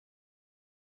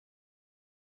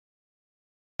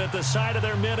at the side of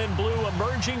their men in blue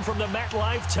emerging from the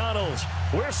MetLife tunnels.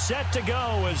 We're set to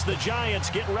go as the Giants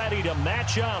get ready to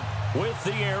match up with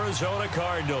the Arizona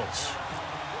Cardinals.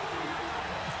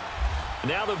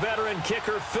 Now the veteran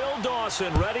kicker Phil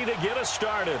Dawson ready to get us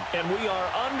started. And we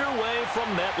are underway from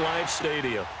MetLife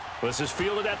Stadium. This is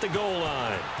fielded at the goal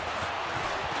line.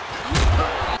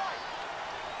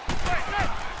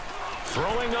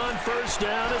 Throwing on first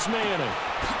down is Manning.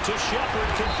 To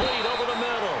Shepard, complete over the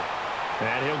middle.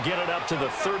 And he'll get it up to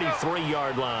the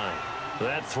 33-yard line.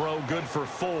 That throw good for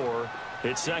 4.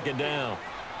 It's second down.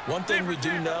 One thing we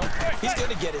do know, he's going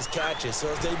to get his catches.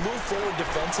 So as they move forward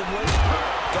defensively,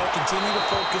 got to continue to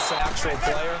focus on the actual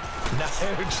player. Not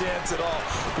a chance at all.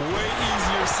 Way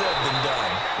easier said than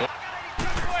done.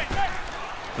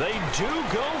 They do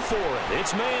go for it.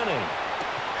 It's Manning.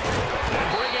 And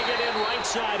bringing it in right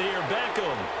side here,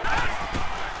 Beckham.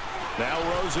 Now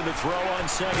Rosen to throw on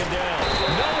second down.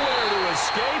 Nowhere to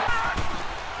escape.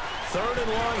 Third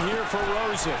and long here for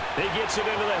Rosen. He gets it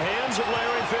into the hands of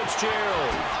Larry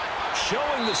Fitzgerald.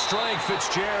 Showing the strength,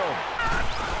 Fitzgerald.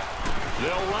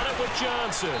 They'll run it with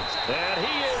Johnson. And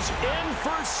he is in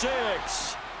for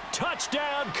 6.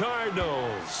 Touchdown,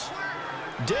 Cardinals.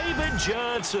 David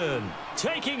Johnson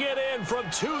taking it in from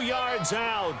 2 yards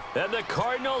out. And the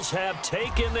Cardinals have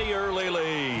taken the early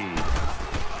lead.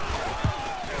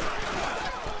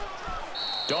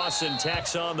 Dawson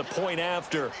tacks on the point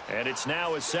after, and it's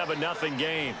now a 7-0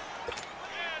 game.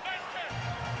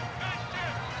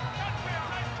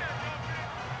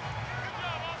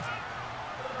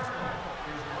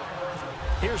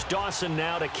 Here's Dawson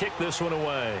now to kick this one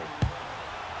away.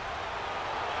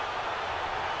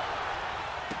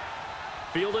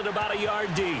 Fielded about a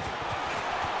yard deep.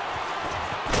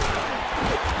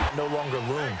 No longer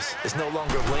looms. It's no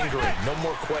longer lingering. No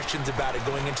more questions about it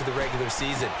going into the regular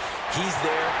season. He's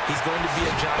there. He's going to be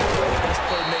a Giant, one of the best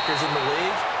playmakers in the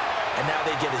league. And now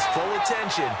they get his full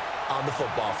attention on the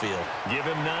football field. Give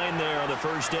him 9 there on the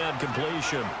first down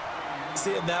completion.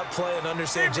 Seeing that play and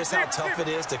understanding just how tough it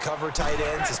is to cover tight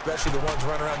ends, especially the ones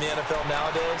running around the NFL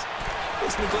nowadays,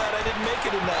 makes me glad I didn't make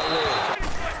it in that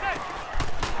league.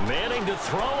 Manning to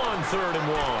throw on 3rd and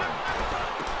 1.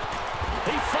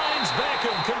 He finds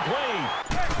Beckham complete.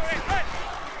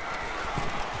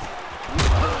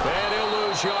 And he'll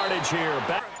lose yardage here.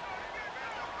 Back.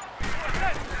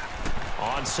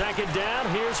 On second down,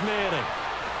 here's Manning.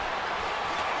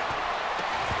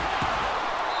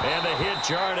 And the hit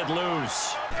jarred it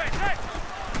loose.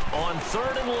 On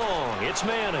 3rd and long, it's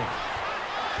Manning.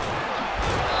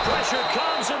 Pressure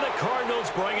comes and the Cardinals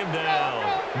bring him down.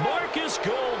 Marcus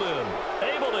Golden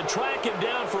able to track him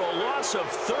down for a loss of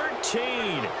 13.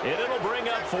 And it'll bring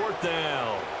up 4th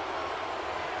down.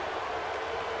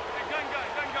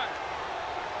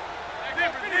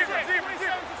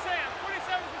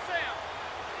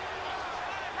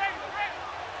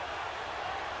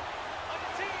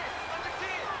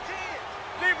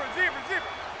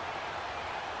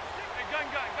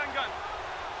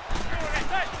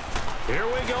 Here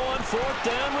we go on 4th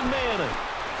down with Manning.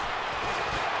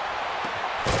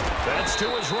 That's to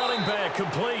his running back,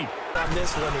 complete. On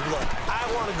this one, and look, I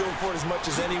want to go for it as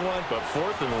much as anyone. But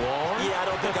 4th and long? Yeah, I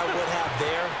don't think I would have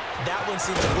there. That one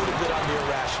seems a little bit on the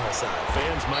irrational side.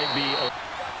 Fans might be...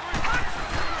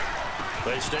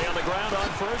 They stay on the ground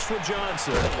on first with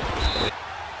Johnson.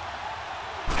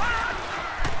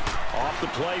 Off the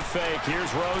play fake,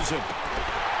 here's Rosen.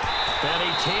 And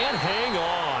he can't hang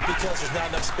on. Because there's not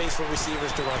enough space for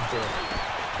receivers to run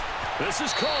through. This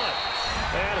is caught.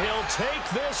 And he'll take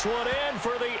this one in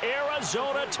for the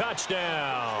Arizona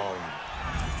touchdown.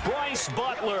 Bryce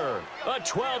Butler, a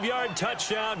 12-yard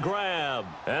touchdown grab.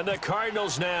 And the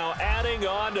Cardinals now adding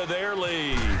on to their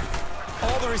lead.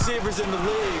 All the receivers in the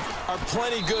league are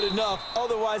plenty good enough.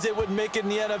 Otherwise, they wouldn't make it in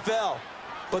the NFL.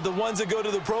 But the ones that go to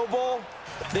the Pro Bowl,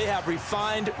 they have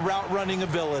refined route running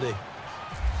ability.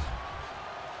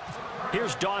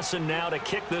 Here's Dawson now to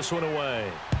kick this one away.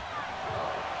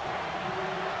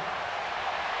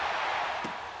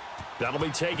 That'll be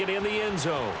taken in the end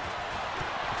zone.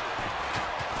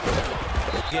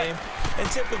 Game, and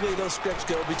typically those scripts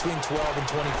go between 12 and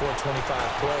 24,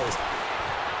 25 plays.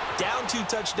 Down 2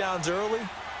 touchdowns early,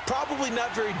 probably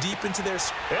not very deep into their...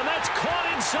 And that's caught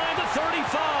inside the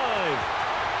 35.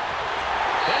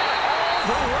 And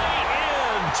all the way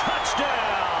in.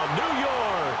 Touchdown, New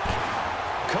York.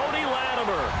 Cody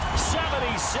Latimer,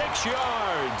 76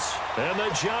 yards. And the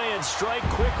Giants strike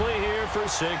quickly here for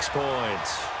 6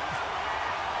 points.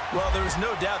 Well, there is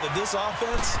no doubt that this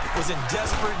offense was in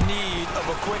desperate need of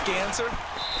a quick answer,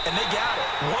 and they got it.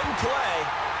 One play,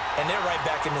 and they're right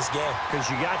back in this game. Because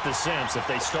you got the sense if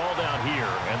they stalled out here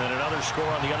and then another score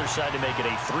on the other side to make it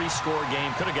a 3-score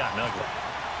game, could have gotten ugly.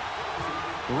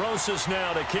 Rosas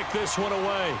now to kick this one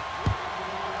away.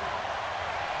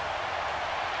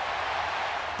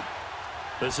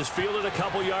 This is fielded a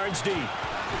couple yards deep.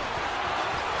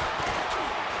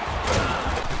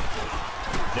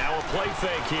 Now a play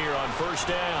fake here on first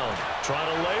down. Trying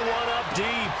to lay one up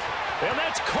deep. And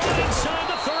that's caught inside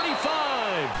the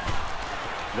 35.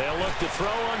 They'll look to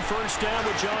throw on first down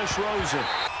with Josh Rosen.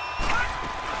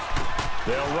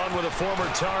 They'll run with a former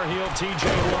Tar Heel, T.J.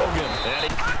 Logan.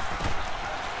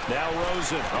 Now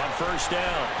Rosen on first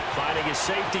down. Finding his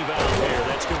safety valve here.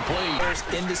 That's complete.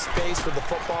 Into space with the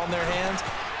football in their hands.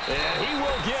 And he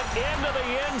will get into the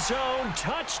end zone.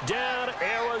 Touchdown,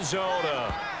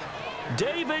 Arizona.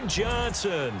 David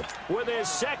Johnson with his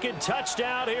second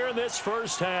touchdown here in this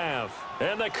first half.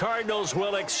 And the Cardinals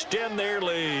will extend their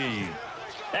lead.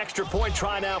 Extra point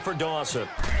try now for Dawson.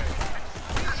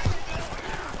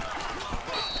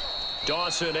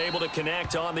 Dawson able to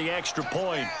connect on the extra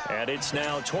point, and it's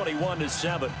now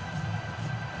 21-7.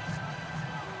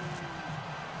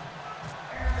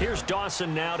 Here's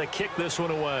Dawson now to kick this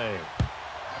one away.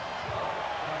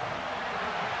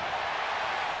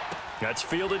 That's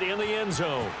fielded in the end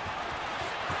zone.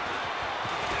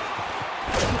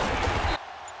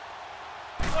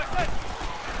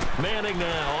 Manning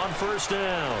now on first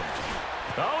down.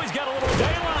 Oh, he's got a little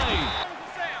daylight.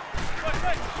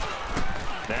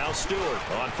 Now Stewart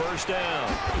on first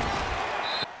down.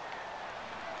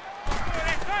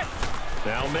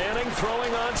 Now Manning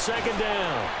throwing on second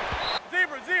down.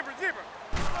 Zebra.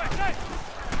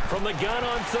 From the gun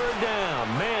on third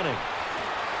down, Manning.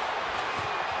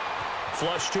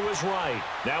 Flush to his right.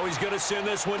 Now he's going to send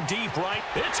this one deep right.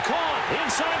 It's caught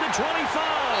inside the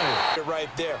 25. Right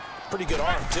there. Pretty good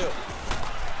arm, too.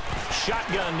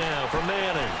 Shotgun now for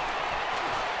Manning.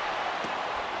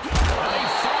 And he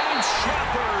finds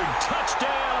Shepard.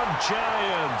 Touchdown,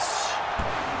 Giants.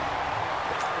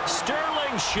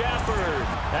 Sterling Shepard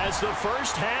as the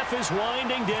first half is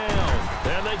winding down.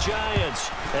 And the Giants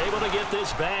able to get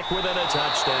this back within a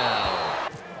touchdown.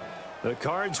 The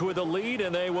Cards with a lead,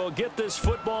 and they will get this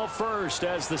football first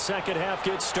as the second half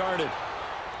gets started.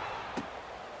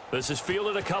 This is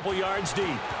fielded a couple yards deep.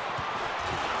 And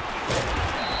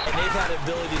they've had the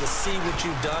ability to see what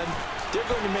you've done. They're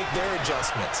going to make their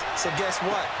adjustments. So guess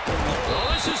what?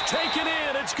 Oh, this is taken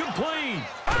in. It's complete.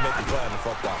 They make the play on the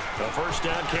football. The first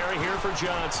down carry here for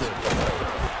Johnson.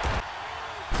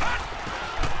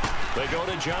 They go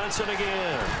to Johnson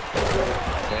again.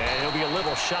 And he'll be a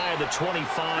little shy of the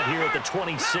 25 here at the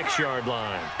 26-yard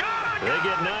line. They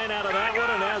get 9 out of that one,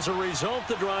 and as a result,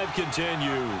 the drive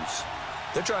continues.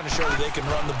 They're trying to show that they can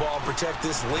run the ball and protect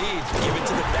this lead. Give it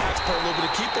to the backs, put a little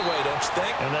bit of keep away, don't you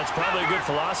think? And that's probably a good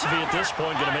philosophy at this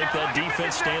point, going to make that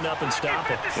defense stand up and stop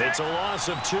it. It's a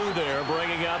loss of 2 there,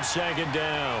 bringing up second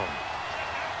down.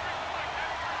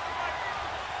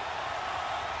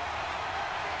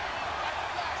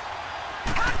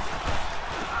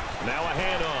 Now a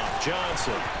handoff.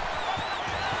 Johnson.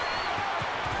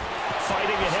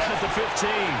 Fighting ahead at the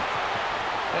 15.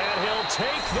 And he'll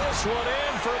take this one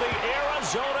in for the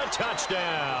Arizona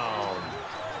touchdown.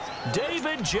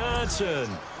 David Johnson,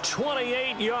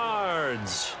 28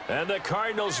 yards. And the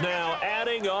Cardinals now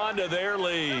adding on to their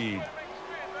lead.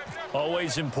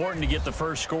 Always important to get the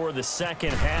first score of the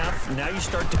second half. Now you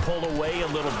start to pull away a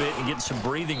little bit and get some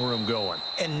breathing room going.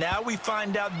 And now we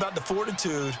find out about the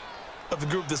fortitude of the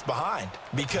group that's behind,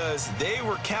 because they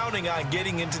were counting on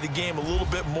getting into the game a little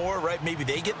bit more, right? Maybe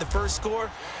they get the first score.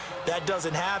 That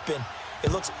doesn't happen.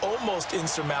 It looks almost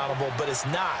insurmountable, but it's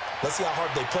not. Let's see how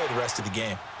hard they play the rest of the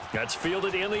game. That's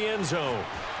fielded in the end zone.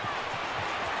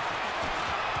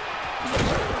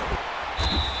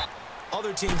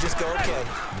 Other teams just go, okay,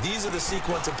 these are the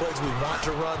sequence of plays we want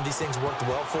to run. These things worked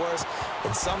well for us.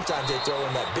 And sometimes they throw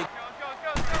in that big...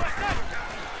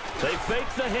 They fake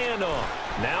the handoff.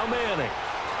 Now Manning.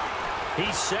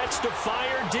 He sets to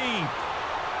fire deep.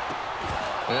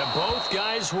 And both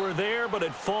guys were there, but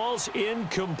it falls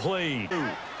incomplete.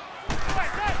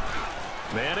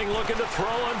 Manning looking to throw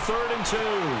on 3rd and 2.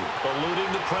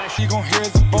 Eluding the pressure. You gonna hear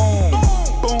the boom,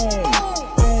 boom, boom.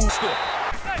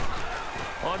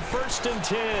 On 1st and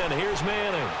 10, here's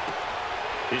Manning.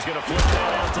 He's going to flip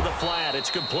that out to the flat.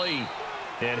 It's complete.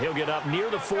 And he'll get up near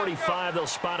the 45. They'll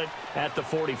spot it at the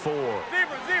 44.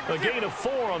 A gain of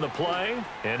 4 on the play,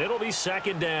 and it'll be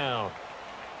second down.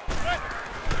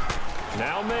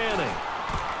 Now Manning.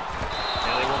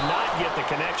 And they will not get the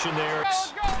connection there.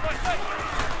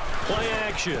 Play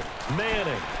action.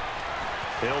 Manning.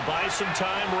 He'll buy some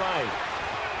time right.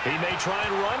 He may try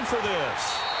and run for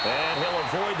this. And he'll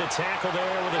avoid the tackle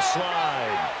there with a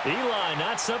slide. Eli,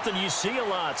 not something you see a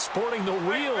lot, sporting the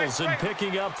wheels and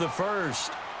picking up the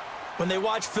first. When they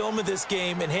watch film of this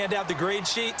game and hand out the grade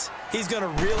sheets, he's going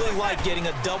to really like getting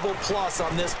a double plus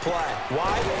on this play.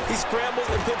 Why? He scrambles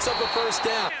and picks up a first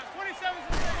down.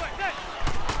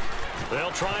 They'll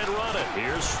try and run it.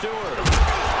 Here's Stewart.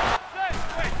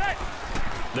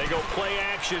 They go play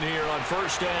action here on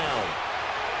first down.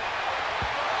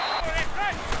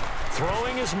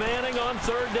 Throwing is Manning on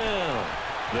third down.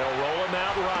 They'll roll him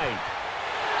out right.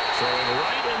 Throwing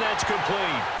right, and that's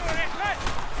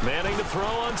complete. Manning to throw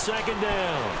on second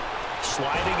down.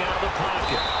 Sliding out of the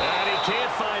pocket. And he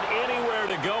can't find anywhere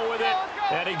to go with it.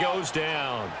 And he goes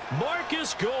down.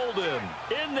 Marcus Golden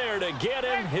in there to get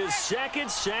him his second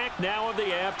sack now of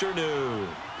the afternoon.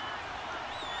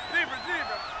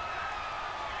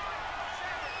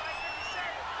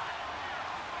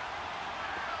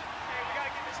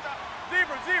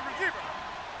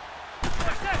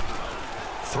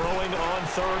 Throwing on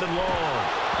third and long.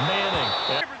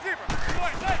 Manning.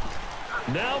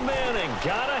 Now Manning,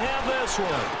 gotta have this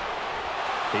one.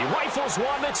 He rifles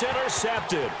one that's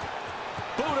intercepted.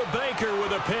 Buda Baker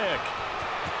with a pick.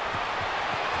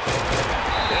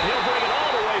 And he'll bring it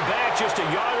all the way back, just a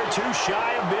yard or two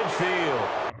shy of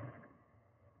midfield.